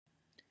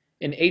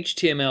An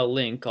HTML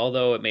link,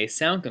 although it may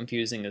sound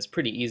confusing, is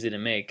pretty easy to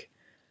make.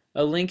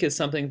 A link is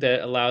something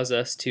that allows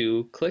us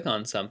to click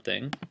on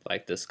something,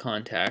 like this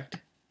contact,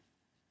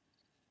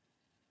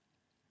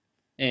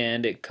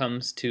 and it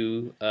comes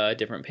to a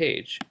different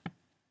page.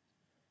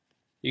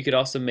 You could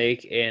also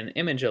make an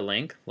image a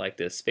link, like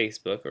this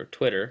Facebook or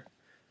Twitter,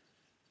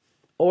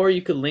 or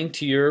you could link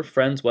to your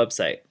friend's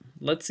website.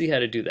 Let's see how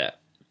to do that.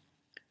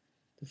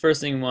 The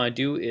first thing we want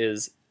to do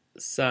is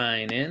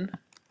sign in.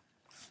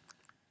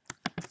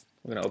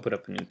 We're going to open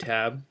up a new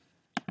tab,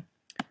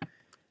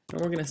 and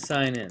we're going to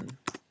sign in.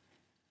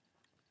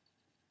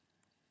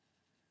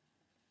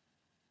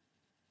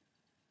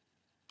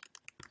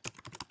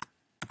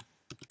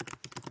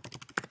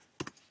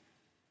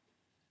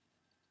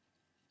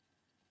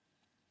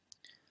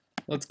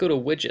 Let's go to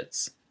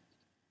widgets.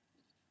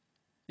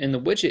 In the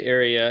widget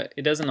area,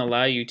 it doesn't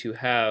allow you to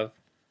have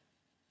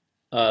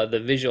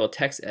the visual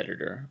text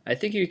editor. I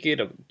think you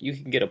can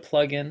get a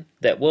plugin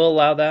that will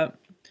allow that,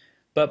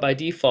 but by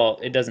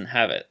default it doesn't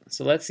have it.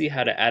 So let's see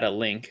how to add a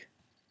link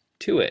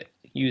to it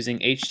using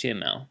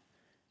HTML.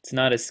 It's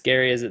not as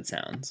scary as it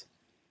sounds.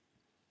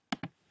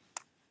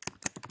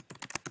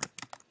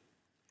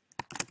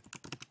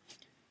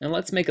 And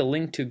let's make a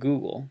link to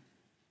Google.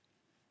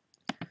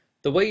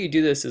 The way you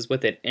do this is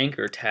with an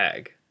anchor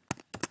tag.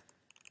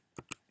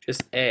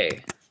 Just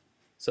A.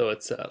 So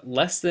it's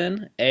less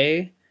than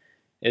A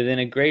and then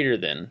a greater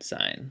than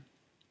sign.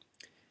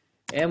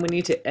 And we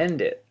need to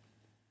end it.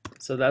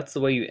 So that's the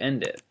way you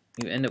end it.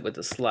 You end it with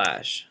a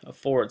slash, a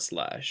forward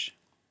slash.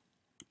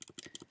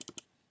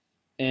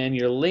 And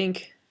your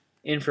link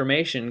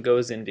information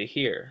goes into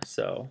here.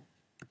 So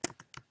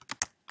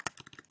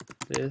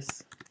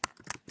this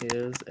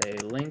is a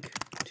link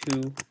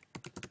to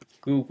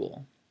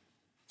Google.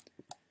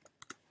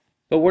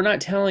 But we're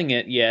not telling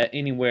it yet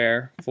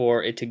anywhere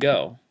for it to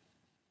go.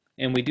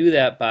 And we do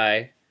that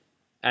by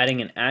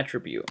adding an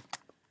attribute.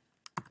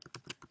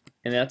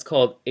 And that's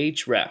called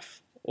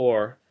HREF,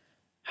 or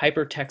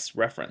hypertext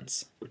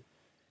reference.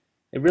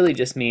 It really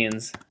just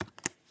means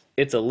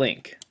it's a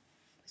link.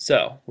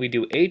 So we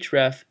do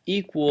href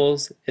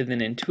equals, and then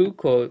in two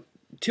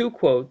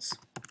quotes,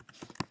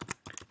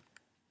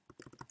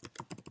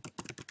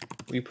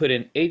 we put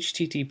in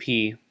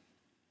http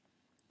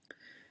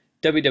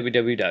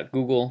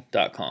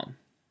www.google.com.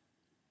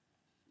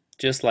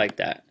 Just like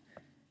that.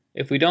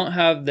 If we don't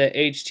have the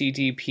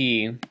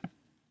HTTP,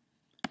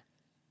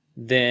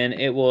 then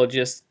it will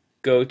just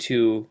go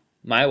to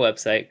my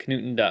website,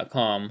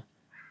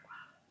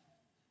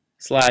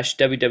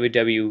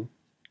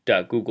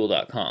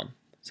 knewton.com/www.google.com.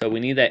 So we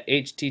need that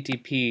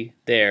HTTP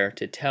there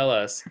to tell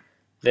us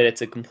that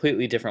it's a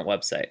completely different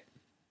website.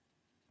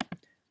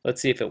 Let's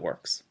see if it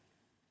works.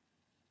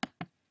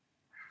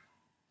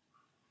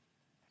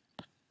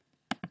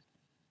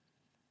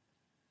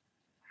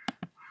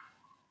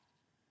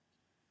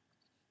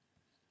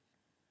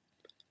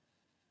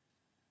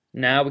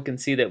 Now we can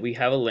see that we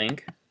have a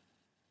link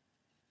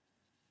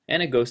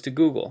and it goes to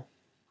Google.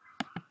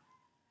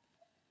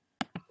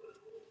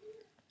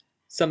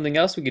 Something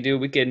else we could do,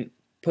 we can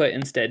put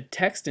instead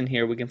text in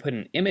here, we can put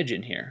an image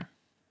in here.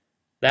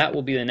 That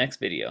will be the next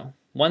video.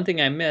 One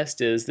thing I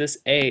missed is this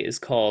A is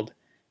called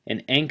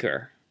an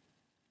anchor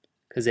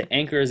because it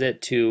anchors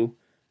it to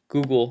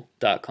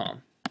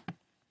google.com.